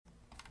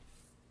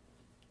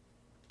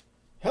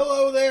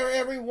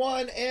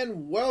everyone,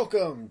 and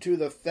welcome to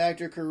the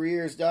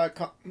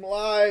Factorcareers.com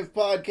live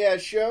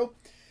podcast show,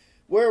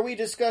 where we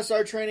discuss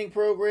our training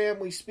program.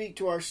 We speak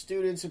to our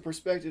students and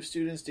prospective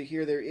students to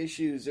hear their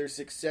issues, their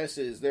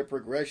successes, their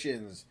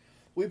progressions.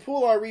 We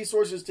pool our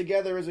resources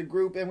together as a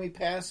group, and we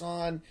pass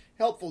on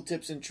helpful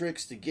tips and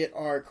tricks to get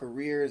our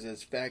careers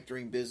as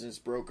factoring business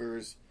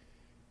brokers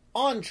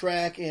on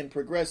track and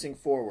progressing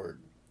forward.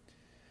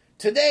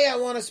 Today, I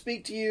want to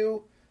speak to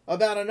you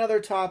about another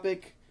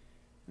topic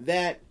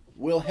that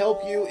will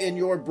help you in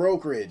your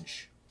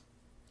brokerage.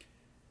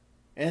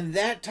 And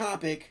that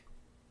topic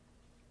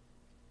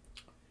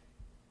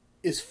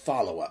is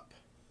follow-up.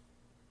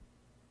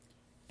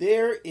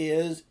 There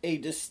is a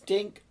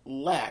distinct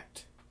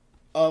lack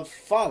of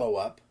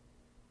follow-up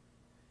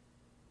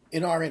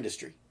in our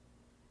industry.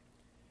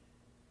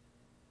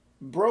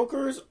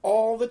 Brokers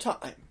all the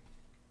time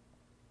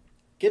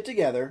get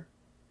together,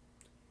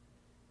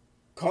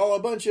 call a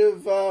bunch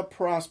of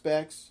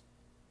prospects,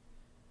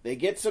 they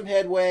get some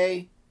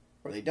headway,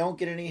 or they don't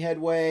get any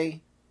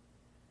headway,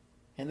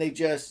 and they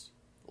just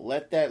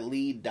let that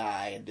lead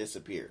die and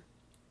disappear.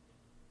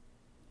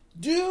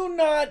 Do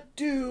not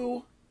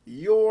do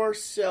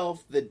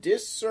yourself the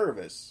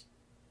disservice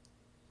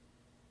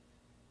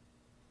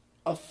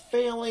of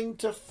failing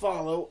to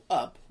follow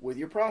up with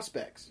your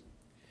prospects.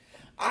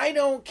 I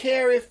don't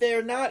care if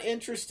they're not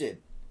interested,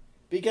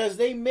 because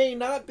they may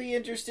not be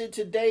interested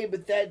today,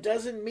 but that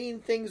doesn't mean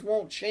things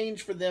won't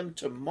change for them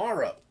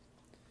tomorrow.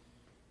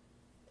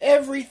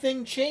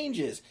 Everything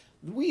changes.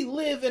 We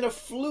live in a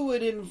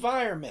fluid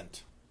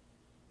environment.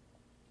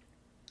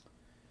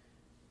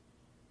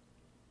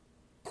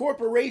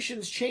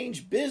 Corporations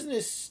change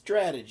business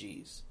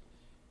strategies.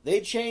 They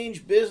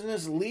change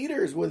business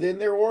leaders within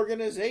their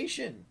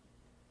organization.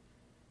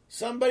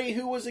 Somebody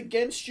who was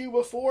against you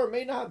before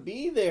may not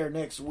be there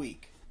next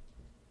week.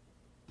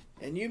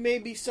 And you may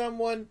be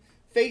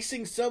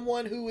facing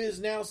someone who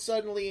is now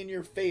suddenly in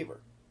your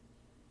favor.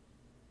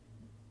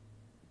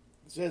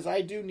 Says,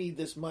 I do need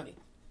this money.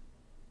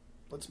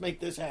 Let's make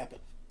this happen.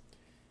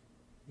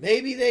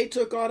 Maybe they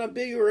took on a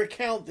bigger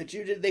account that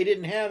they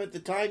didn't have at the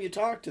time you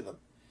talked to them.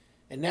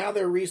 And now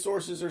their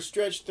resources are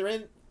stretched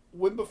thin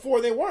when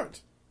before they weren't.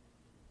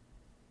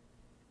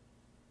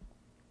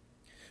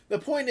 The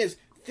point is,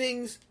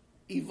 things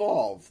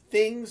evolve.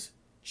 Things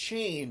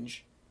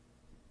change.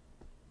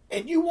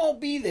 And you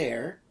won't be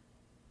there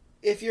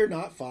if you're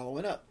not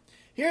following up.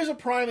 Here's a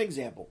prime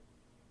example.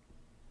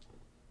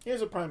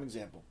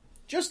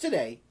 Just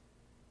today,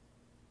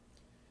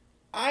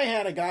 I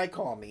had a guy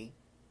call me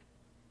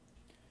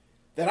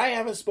that I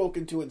haven't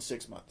spoken to in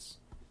 6 months.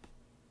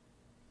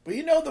 But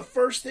you know the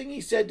first thing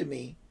he said to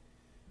me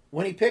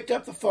when I picked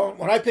up the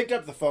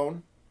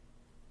phone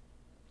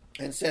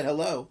and said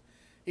hello,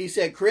 he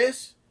said,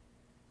 Chris,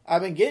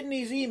 I've been getting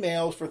these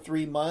emails for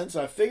 3 months.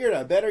 I figured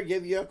I better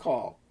give you a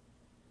call.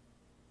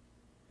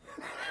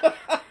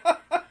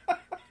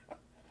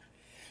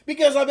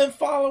 Because I've been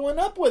following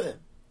up with him,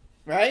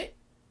 right?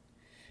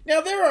 Now,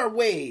 there are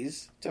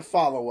ways to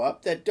follow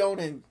up that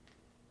don't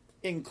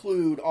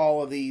include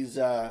all of these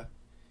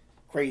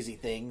crazy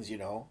things,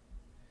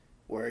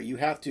 where you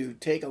have to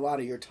take a lot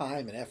of your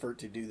time and effort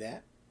to do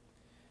that.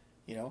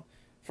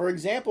 For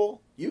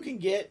example, you can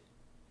get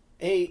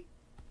a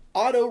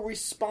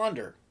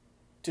autoresponder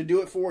to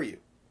do it for you.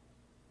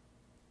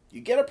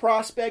 You get a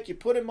prospect, you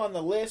put him on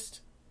the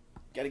list,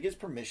 got to get his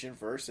permission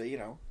first, say,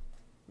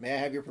 may I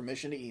have your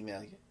permission to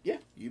email you? Yeah,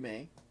 you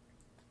may,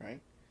 right?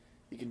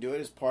 You can do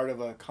it as part of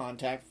a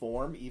contact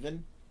form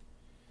even.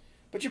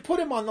 But you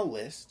put him on the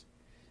list,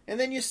 and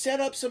then you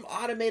set up some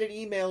automated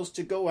emails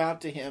to go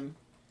out to him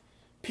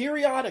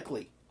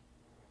periodically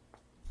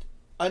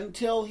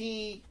until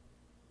he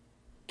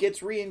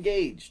gets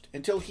re-engaged,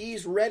 until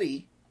he's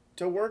ready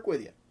to work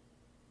with you.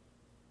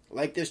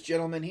 Like this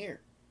gentleman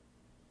here.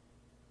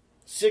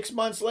 6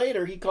 months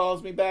later, he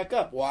calls me back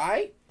up.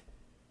 Why?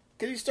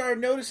 Because he started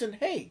noticing,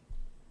 hey,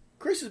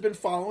 Chris has been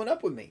following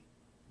up with me.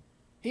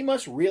 He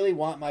must really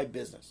want my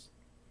business.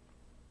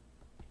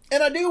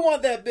 And I do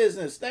want that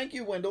business. Thank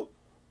you, Wendell.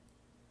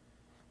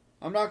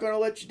 I'm not going to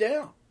let you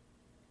down.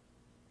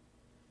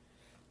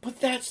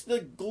 But that's the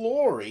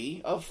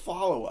glory of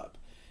follow-up.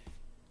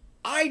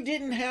 I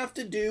didn't have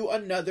to do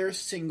another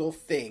single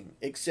thing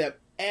except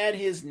add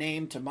his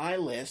name to my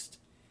list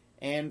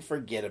and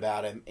forget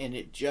about him. And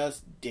it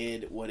just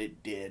did what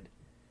it did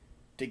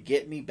to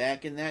get me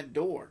back in that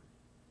door.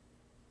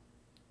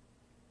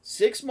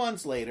 6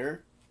 months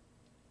later,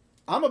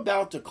 I'm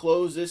about to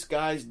close this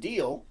guy's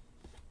deal,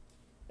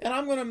 and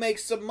I'm going to make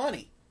some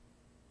money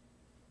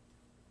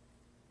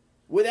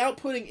without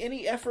putting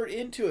any effort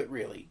into it,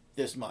 really,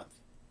 this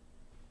month.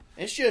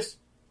 It's just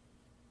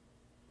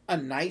a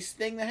nice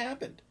thing that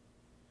happened.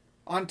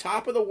 On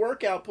top of the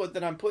work output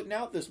that I'm putting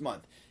out this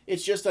month,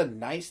 it's just a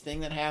nice thing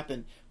that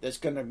happened that's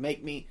going to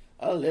make me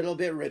a little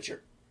bit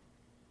richer.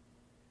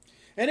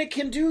 And it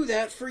can do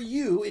that for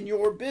you in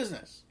your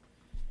business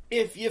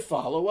if you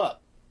follow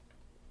up.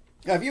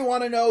 Now, if you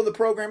want to know, the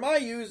program I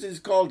use is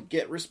called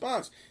Get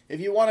Response.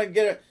 If you want to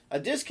get a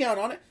discount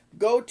on it,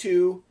 go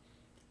to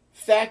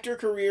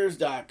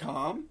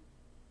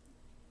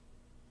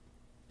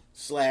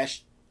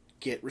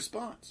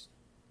Factorcareers.com/getresponse.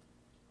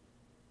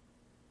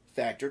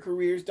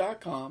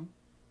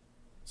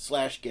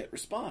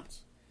 Factorcareers.com/getresponse.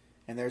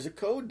 And there's a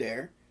code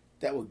there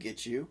that will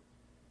get you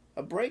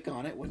a break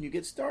on it when you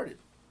get started.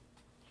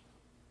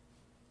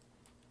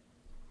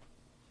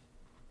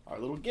 Our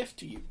little gift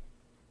to you.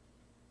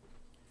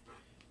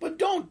 But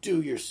don't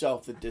do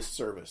yourself the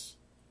disservice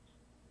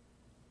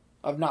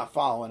of not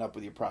following up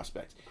with your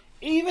prospects.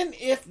 Even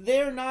if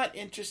they're not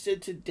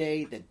interested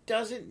today, that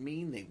doesn't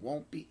mean they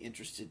won't be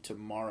interested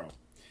tomorrow.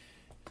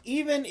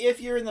 Even if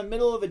you're in the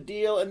middle of a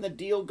deal and the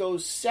deal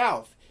goes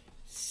south,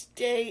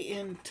 stay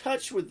in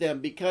touch with them,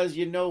 because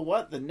you know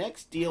what? The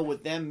next deal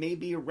with them may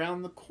be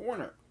around the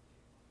corner.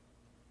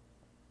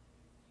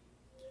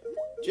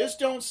 Just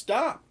don't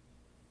stop.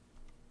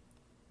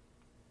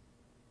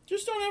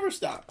 Just don't ever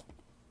stop.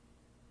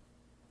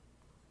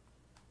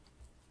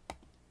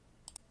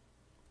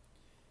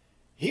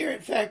 Here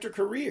at Factor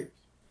Careers,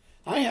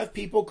 I have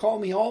people call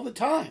me all the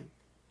time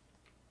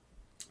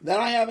that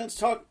I haven't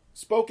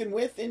spoken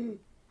with in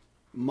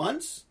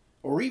months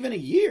or even a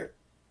year.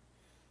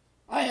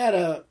 I had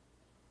a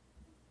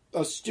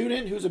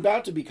student who's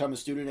about to become a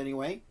student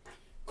anyway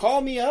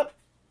call me up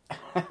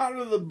out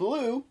of the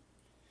blue.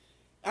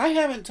 I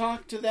haven't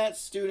talked to that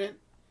student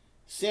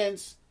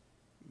since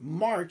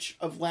March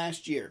of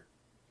last year.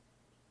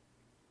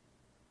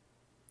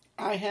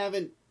 I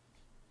haven't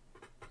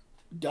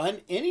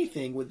done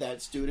anything with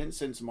that student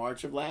since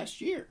March of last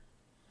year.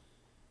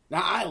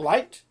 Now, I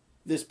liked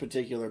this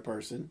particular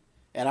person,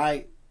 and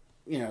I,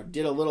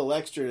 did a little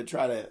extra to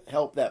try to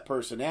help that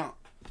person out.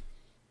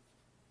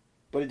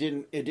 But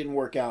it didn't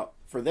work out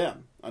for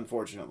them,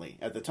 unfortunately,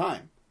 at the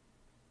time.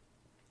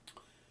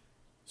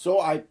 So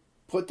I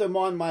put them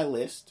on my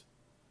list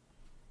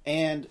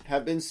and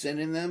have been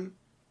sending them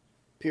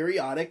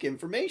periodic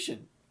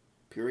information,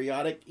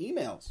 periodic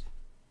emails.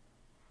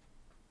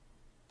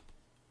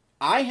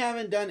 I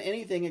haven't done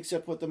anything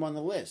except put them on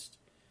the list.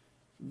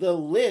 The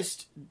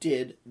list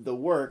did the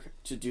work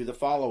to do the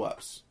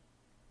follow-ups,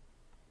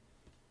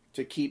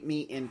 to keep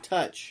me in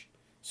touch,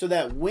 so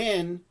that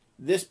when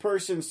this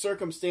person's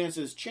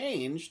circumstances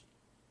changed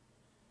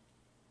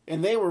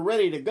and they were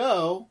ready to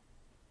go,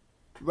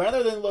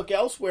 rather than look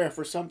elsewhere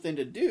for something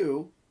to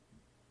do,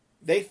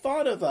 they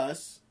thought of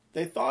us,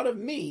 they thought of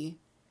me,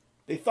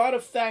 they thought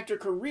of Factor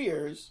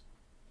Careers,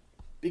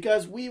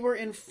 because we were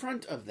in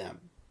front of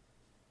them.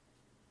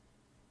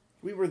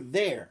 We were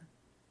there.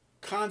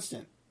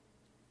 Constant.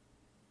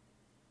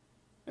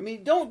 I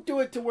mean, don't do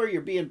it to where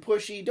you're being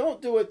pushy.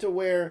 Don't do it to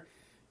where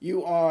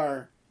you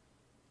are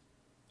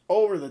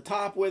over the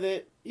top with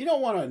it. You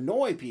don't want to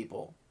annoy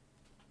people.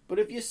 But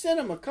if you send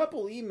them a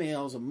couple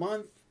emails a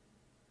month,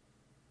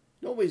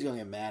 nobody's going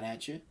to get mad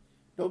at you.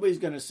 Nobody's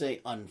going to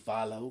say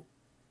unfollow.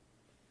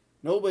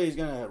 Nobody's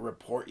going to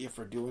report you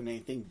for doing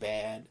anything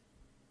bad.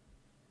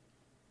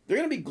 They're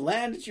going to be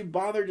glad that you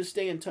bothered to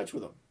stay in touch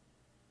with them.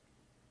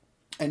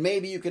 And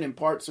maybe you can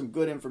impart some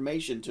good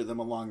information to them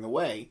along the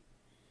way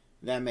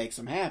that makes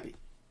them happy.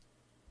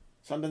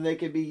 Something that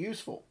could be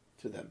useful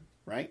to them,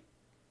 right?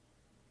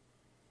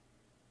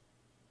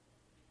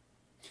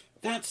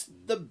 That's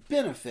the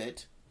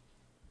benefit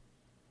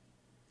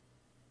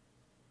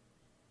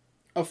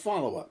of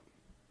follow-up.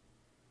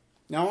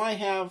 Now I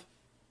have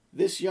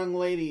this young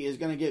lady is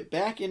going to get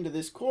back into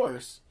this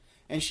course,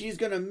 and she's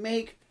going to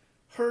make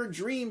her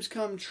dreams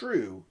come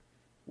true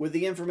with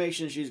the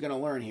information she's going to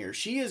learn here.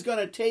 She is going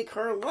to take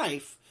her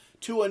life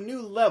to a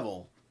new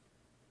level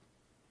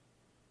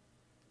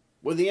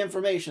with the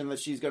information that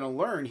she's going to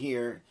learn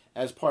here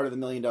as part of the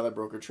 $1 Million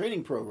Broker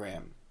Training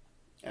Program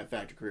at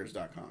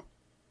Factorcareers.com.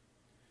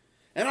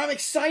 And I'm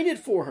excited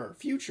for her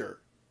future.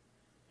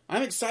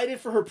 I'm excited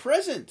for her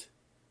present.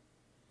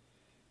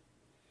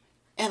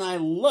 And I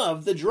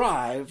love the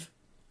drive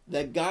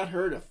that got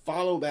her to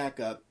follow back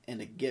up and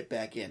to get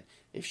back in.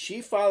 If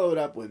she followed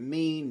up with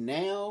me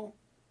now,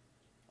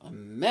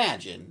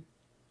 imagine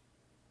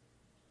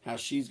how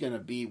she's going to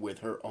be with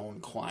her own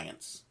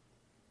clients.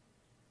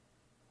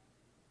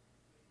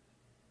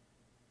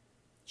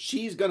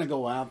 She's going to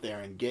go out there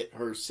and get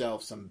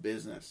herself some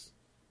business.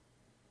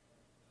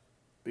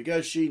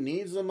 Because she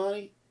needs the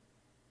money,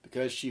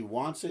 because she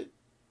wants it,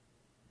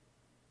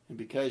 and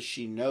because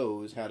she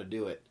knows how to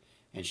do it.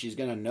 And she's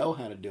going to know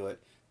how to do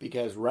it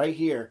because right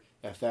here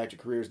at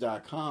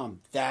Factorcareers.com,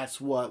 that's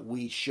what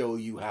we show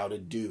you how to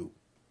do.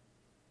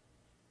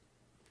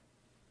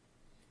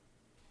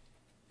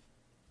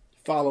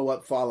 Follow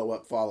up, follow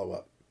up, follow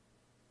up.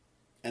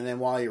 And then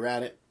while you're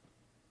at it,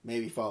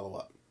 maybe follow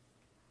up.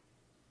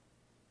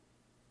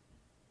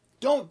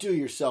 Don't do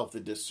yourself the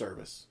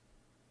disservice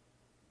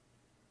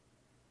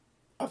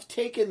of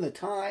taking the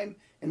time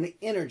and the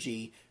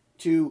energy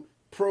to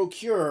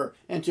procure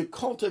and to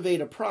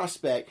cultivate a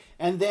prospect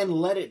and then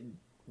let it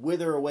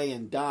wither away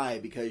and die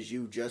because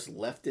you just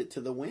left it to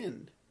the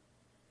wind.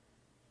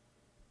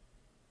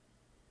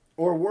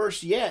 Or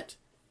worse yet,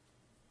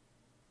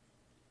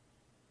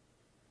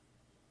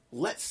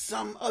 let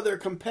some other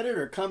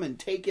competitor come and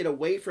take it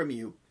away from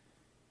you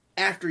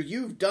after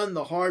you've done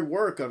the hard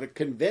work of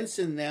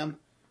convincing them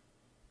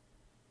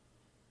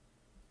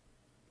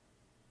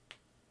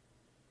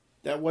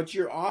that what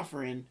you're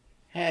offering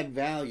had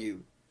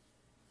value.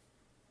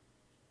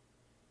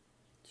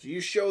 So you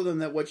show them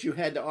that what you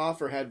had to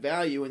offer had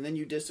value, and then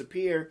you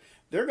disappear.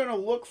 They're going to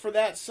look for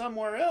that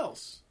somewhere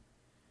else.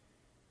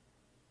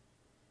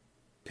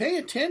 Pay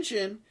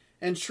attention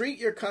and treat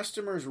your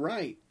customers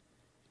right.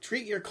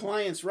 Treat your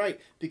clients right.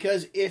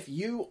 Because if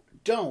you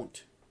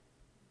don't,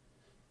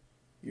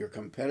 your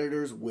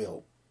competitors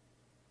will.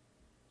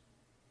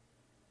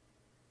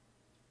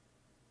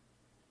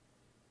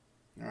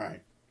 All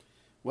right.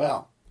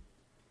 Well,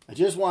 I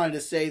just wanted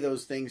to say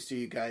those things to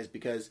you guys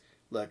because,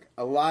 look,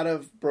 a lot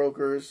of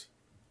brokers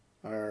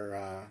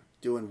are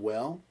doing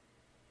well.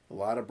 A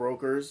lot of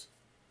brokers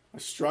are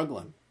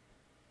struggling.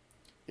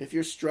 If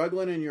you're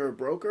struggling and you're a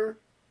broker,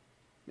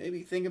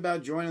 maybe think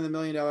about joining the $1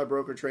 Million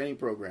Broker Training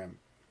Program.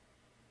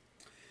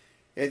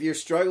 If you're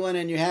struggling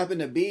and you happen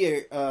to be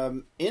in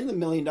the $1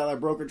 Million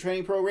Broker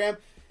Training Program,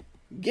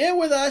 get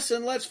with us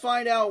and let's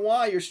find out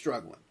why you're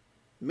struggling.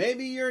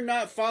 Maybe you're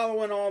not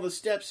following all the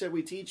steps that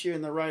we teach you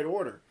in the right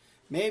order.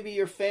 Maybe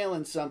you're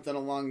failing something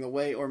along the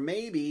way, or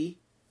maybe,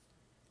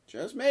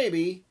 just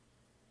maybe,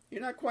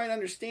 you're not quite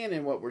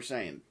understanding what we're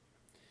saying.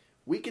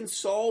 We can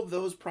solve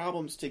those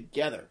problems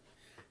together,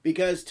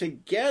 because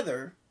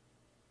together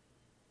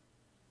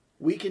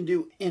we can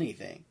do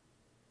anything.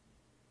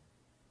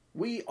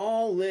 We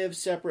all live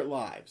separate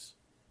lives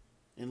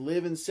and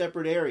live in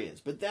separate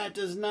areas, but that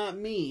does not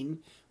mean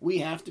we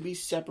have to be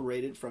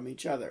separated from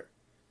each other.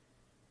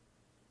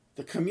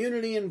 The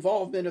community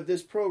involvement of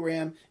this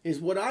program is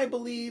what I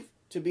believe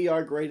to be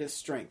our greatest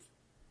strength.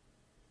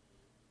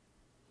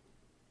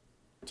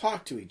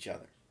 Talk to each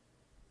other.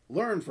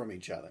 Learn from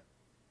each other.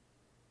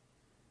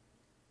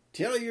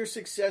 Tell your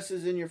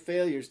successes and your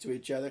failures to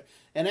each other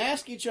and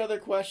ask each other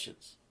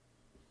questions.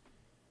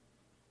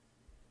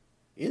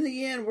 In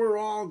the end, we're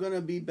all going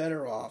to be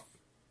better off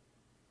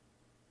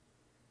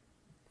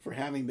for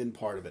having been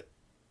part of it.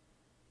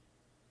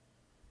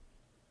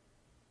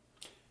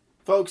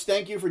 Folks,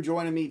 thank you for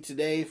joining me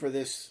today for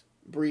this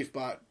brief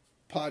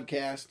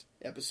podcast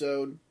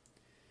episode.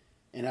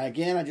 And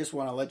again, I just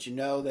want to let you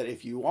know that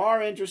if you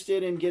are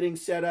interested in getting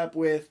set up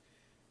with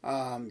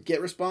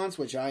GetResponse,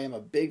 which I am a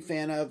big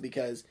fan of,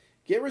 because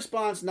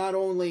GetResponse not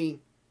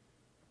only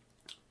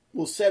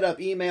will set up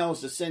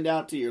emails to send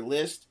out to your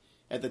list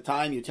at the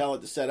time you tell it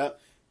to set up,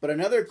 but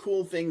another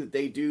cool thing that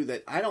they do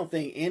that I don't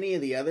think any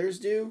of the others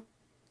do,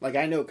 like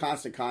I know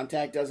Constant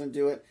Contact doesn't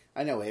do it,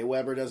 I know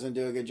AWeber doesn't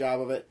do a good job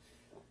of it,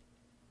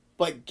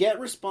 but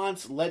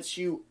GetResponse lets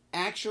you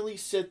actually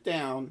sit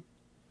down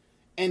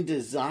and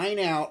design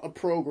out a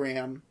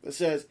program that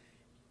says,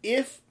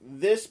 if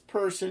this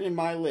person in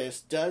my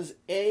list does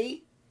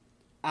A,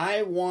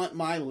 I want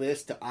my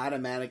list to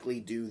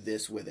automatically do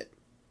this with it.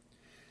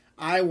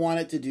 I want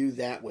it to do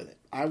that with it.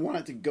 I want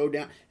it to go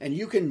down. And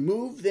you can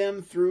move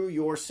them through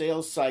your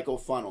sales cycle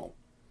funnel.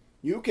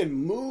 You can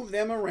move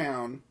them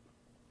around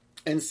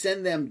and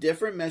send them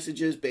different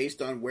messages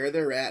based on where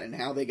they're at and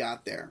how they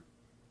got there.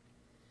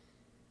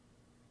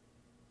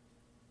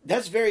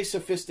 That's very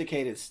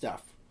sophisticated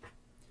stuff.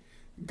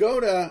 Go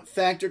to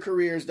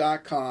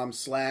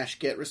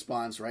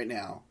factorcareers.com/getresponse right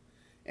now,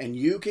 and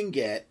you can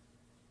get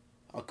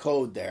a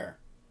code there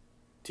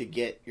to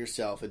get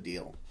yourself a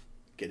deal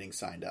getting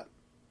signed up.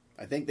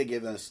 I think they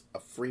give us a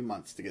free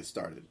month to get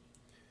started.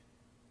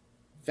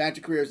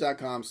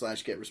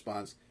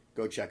 Factorcareers.com/getresponse.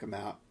 Go check them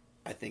out.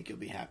 I think you'll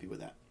be happy with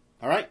that.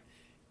 All right?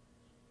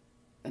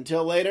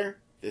 Until later,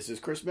 this is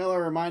Chris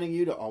Miller reminding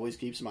you to always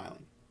keep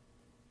smiling.